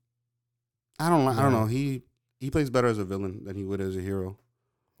don't know. He plays better as a villain than he would as a hero.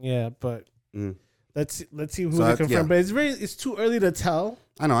 Yeah, but let's see who So they confirm. But it's too early to tell.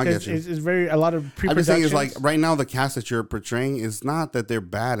 I know, I get you. It's a lot of pre-production. I'm just saying, it's like right now the cast that you're portraying is not that they're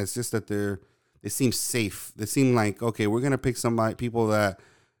bad. It's just that they seem safe. They seem like, okay, we're gonna pick people that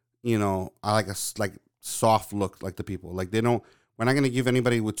I like like soft look, like the people like they don't. We're not gonna give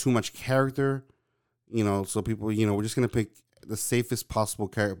anybody with too much character, So people, we're just gonna pick the safest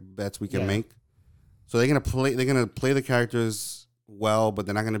possible bets we can make. So they're gonna play the characters well, but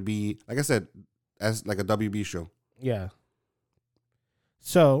they're not gonna be, like I said, as like a WB show. Yeah.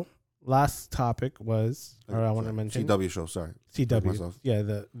 So last topic was, or I want to mention CW show. Sorry, CW. Yeah,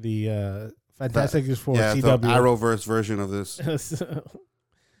 the Fantastic Four CW the Arrowverse version of this.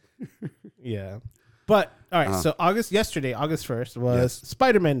 Yeah, but all right. So August 1st was Yes.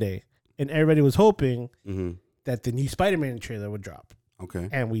 Spider-Man Day, and everybody was hoping Mm-hmm. that the new Spider-Man trailer would drop, Okay.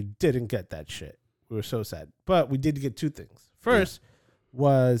 and we didn't get that shit. We were so sad, but we did get two things. First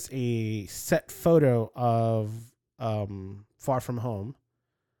was a set photo of Far From Home,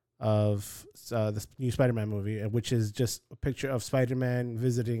 of the new Spider-Man movie, which is just a picture of Spider-Man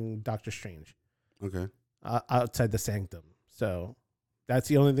visiting Doctor Strange. Okay. Outside the Sanctum. So that's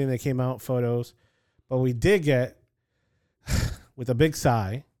the only thing that came out, photos. But we did get, with a big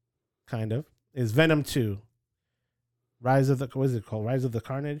sigh, kind of, is Venom 2. Rise of the, what is it called? Rise of the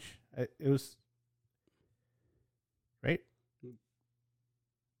Carnage? It was, right?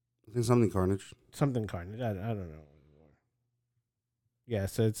 I think something Carnage. Something Carnage. I don't know anymore. Yeah,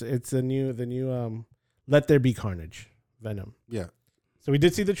 so it's the new Let There Be Carnage, Venom. Yeah. So we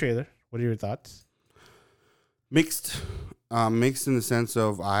did see the trailer. What are your thoughts? Mixed in the sense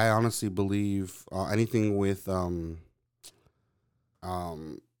of, I honestly believe anything with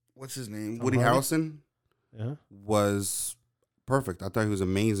what's his name, Woody Harrelson, was perfect. I thought he was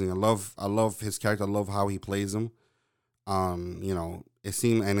amazing. I love his character. I love how he plays him. It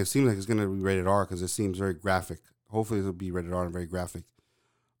seems like it's gonna be rated R because it seems very graphic. Hopefully it'll be rated R and very graphic.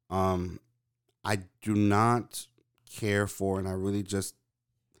 I do not care for, and I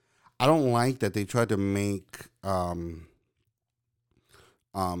don't like that they tried to make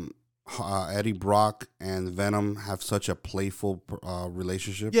Eddie Brock and Venom have such a playful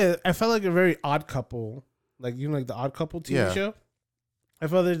relationship. Yeah, I felt like a very Odd Couple, like like the Odd Couple TV show. I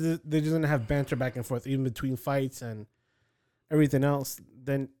felt they're just gonna have banter back and forth, even between fights and everything else.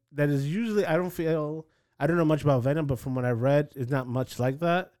 Then that is usually, I don't know much about Venom, but from what I read, it's not much like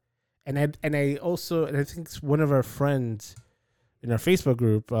that. And I think it's one of our friends in our Facebook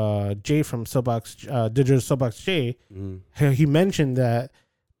group, Jay from Soapbox, Digital Soapbox Jay, he mentioned that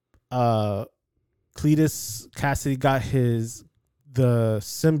Cletus Cassidy got the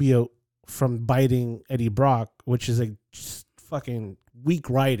symbiote from biting Eddie Brock, which is like just fucking weak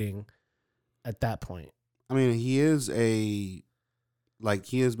writing at that point. I mean, he is like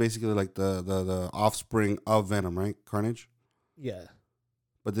he is basically like the offspring of Venom, right? Carnage. Yeah.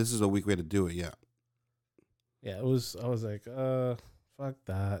 But this is a weak way to do it. Yeah. Yeah, it was. I was like, fuck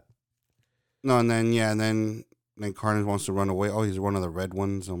that. No, and then Carnage wants to run away. Oh, he's one of the red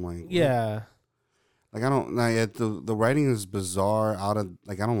ones. I'm like, what? Yeah. Like I don't like the writing is bizarre. Out of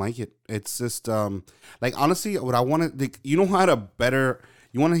like I don't like it. It's just like honestly, what I wanted. Like, you know who had a better.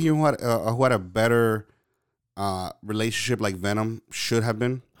 You want to hear who had a better relationship like Venom should have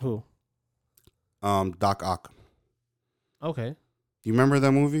been? Who? Doc Ock. Okay. Do you remember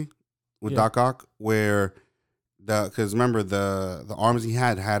that movie with Yeah. Doc Ock where because remember the arms he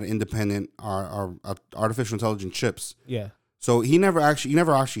had independent are artificial intelligence chips. Yeah. So you never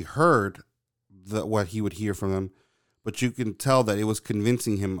actually heard what he would hear from them, but you can tell that it was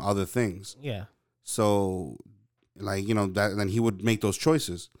convincing him other things. Yeah. So, like, you know, that then he would make those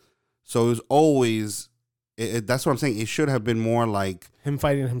choices. So it was always, that's what I'm saying. It should have been more like Him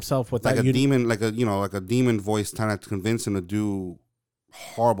fighting himself with like that a demon, like a demon voice trying to convince him to do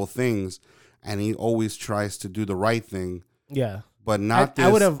horrible things, and he always tries to do the right thing. Yeah. But not I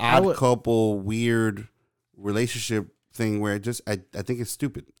this would couple weird relationship thing where it just I think it's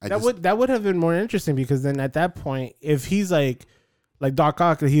stupid. That would have been more interesting, because then at that point, if he's like Doc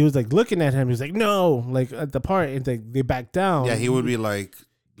Ock, he was like looking at him, he was like, no, like at the part, and they back down. Yeah, he would be like,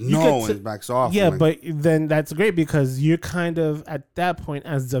 You no, could and backs off. Yeah, and like, but then that's great, because you're kind of at that point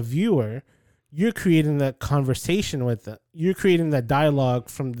as the viewer, you're creating that conversation with them. You're creating that dialogue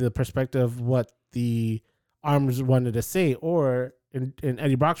from the perspective of what the arms wanted to say, or in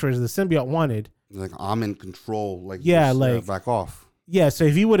Eddie Brock's version, the symbiote wanted. like I'm in control. Like, Yeah, just, like back off. Yeah, so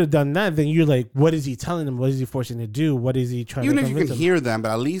if he would have done that, then you're like, what is he telling him? What is he forcing him to do? What is he trying Even to if you convince can him? hear them,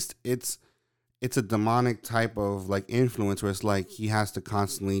 but at least it's a demonic type of like influence where it's like he has to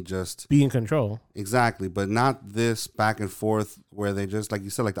constantly just Be in control. exactly, but not this back and forth where they just like you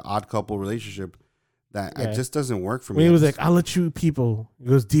said, like the odd couple relationship that Yeah. it just doesn't work for When me. he was like, I'll let you people. He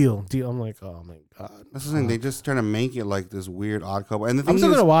goes, deal. I'm like, oh my God. That's the thing. They just trying to make it like this weird odd couple. And the thing I'm still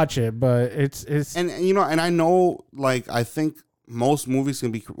is, going to watch it, but it's. and you know, and I know, like, I think most movies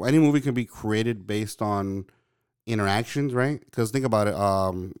any movie can be created based on interactions, right? Because think about it,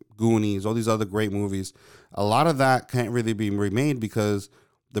 Goonies, all these other great movies, a lot of that can't really be remade because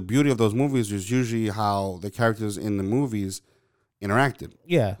the beauty of those movies is usually how the characters in the movies interacted,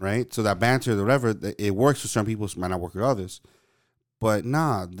 Yeah. right? So that banter, whatever, it works for some people, it might not work with others. But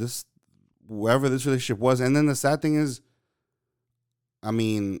nah, whoever this relationship was, and then the sad thing is, I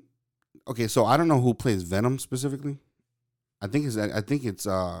mean, okay, so I don't know who plays Venom specifically. I think it's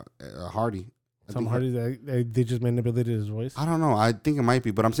Hardy. Tom Hardy, they just manipulated his voice. I don't know. I think it might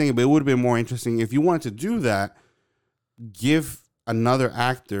be, but I'm saying, but it would have been more interesting if you wanted to do that. Give another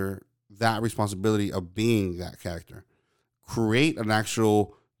actor that responsibility of being that character. Create an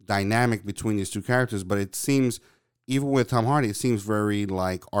actual dynamic between these two characters, but it seems, even with Tom Hardy, it seems very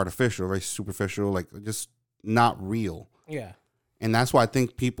like artificial, very superficial, like just not real. Yeah. And that's why I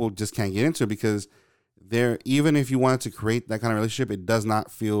think people just can't get into it, because even if you wanted to create that kind of relationship, it does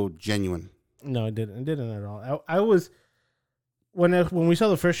not feel genuine. No, it didn't. It didn't at all. I was when we saw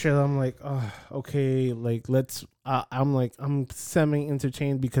the first trailer, I'm like, oh, okay, like let's. I'm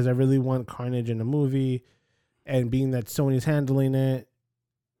semi-entertained because I really want Carnage in the movie, and being that Sony's handling it,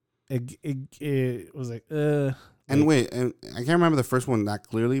 it was like, And wait, and I can't remember the first one that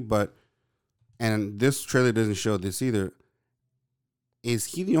clearly, and this trailer doesn't show this either. Is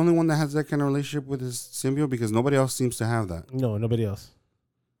he the only one that has that kind of relationship with his symbiote? Because nobody else seems to have that. No, nobody else.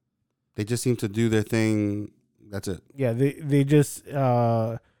 They just seem to do their thing. That's it. Yeah, they just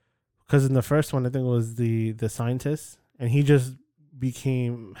because in the first one I think it was the scientist, and he just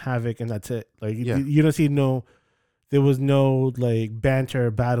became Havoc, and that's it. Like Yeah. you don't see there was no like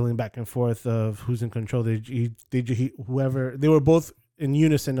banter battling back and forth of who's in control. Whoever, they were both in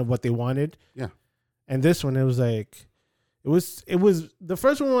unison of what they wanted. Yeah. And this one, it was like it was the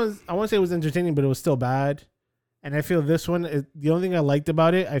first one was, I won't say it was entertaining, but it was still bad. And I feel this one, the only thing I liked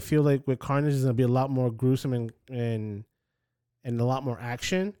about it, I feel like with Carnage is gonna be a lot more gruesome and a lot more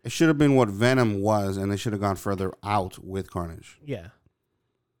action. It should have been what Venom was, and they should have gone further out with Carnage. Yeah.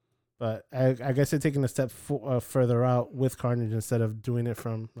 But I guess they're taking a step further out with Carnage instead of doing it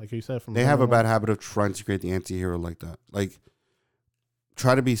from, like you said, from. They have a bad habit of trying to create the anti-hero like that. Like,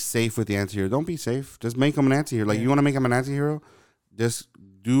 try to be safe with the anti-hero. Don't be safe. Just make him an anti-hero. Like, you want to make him an anti-hero? Just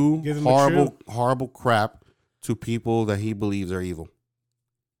do horrible crap to people that he believes are evil.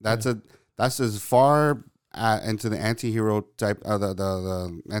 That's as far into the anti-hero type,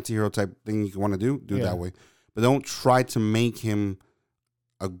 the anti-hero type thing you want to do it that way. But don't try to make him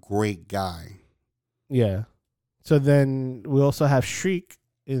a great guy. Yeah. So then we also have Shriek,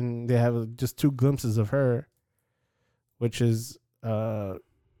 and they have just 2 glimpses of her, which is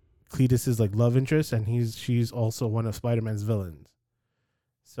Cletus's like love interest, and she's also one of Spider-Man's villains.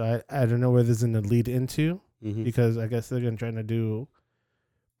 So I don't know where this is going to lead into, because I guess they're going to try to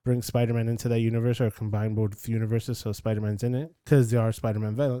bring Spider-Man into that universe or combine both universes so Spider-Man's in it, because they are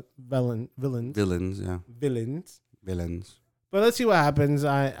Spider-Man villains. Villains. But let's see what happens.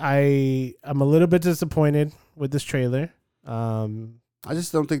 I'm a little bit disappointed with this trailer. I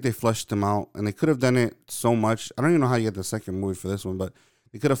just don't think they flushed them out, and they could have done it so much. I don't even know how you get the second movie for this one, but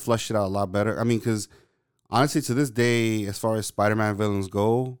they could have flushed it out a lot better. I mean, because honestly, to this day, as far as Spider-Man villains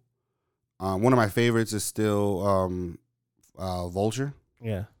go, one of my favorites is still Vulture.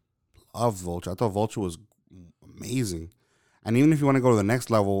 Yeah. Love Vulture. I thought Vulture was amazing. And even if you want to go to the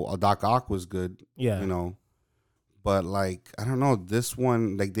next level, Doc Ock was good. Yeah. You know. But, like, I don't know. This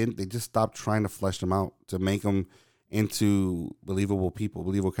one, like, they just stopped trying to flesh them out to make them into believable people,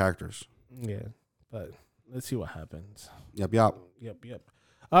 believable characters. Yeah. But let's see what happens. Yep.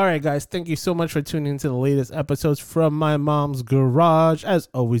 All right, guys. Thank you so much for tuning into the latest episodes from My Mom's Garage. As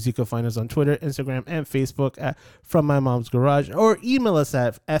always, you can find us on Twitter, Instagram, and Facebook at From My Mom's Garage, or email us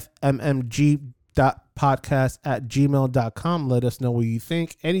at fmmg.podcast@gmail.com. Let us know what you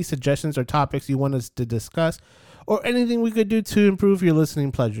think, any suggestions or topics you want us to discuss, or anything we could do to improve your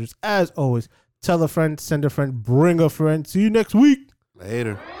listening pleasures. As always, tell a friend, send a friend, bring a friend. See you next week.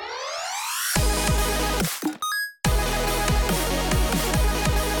 Later.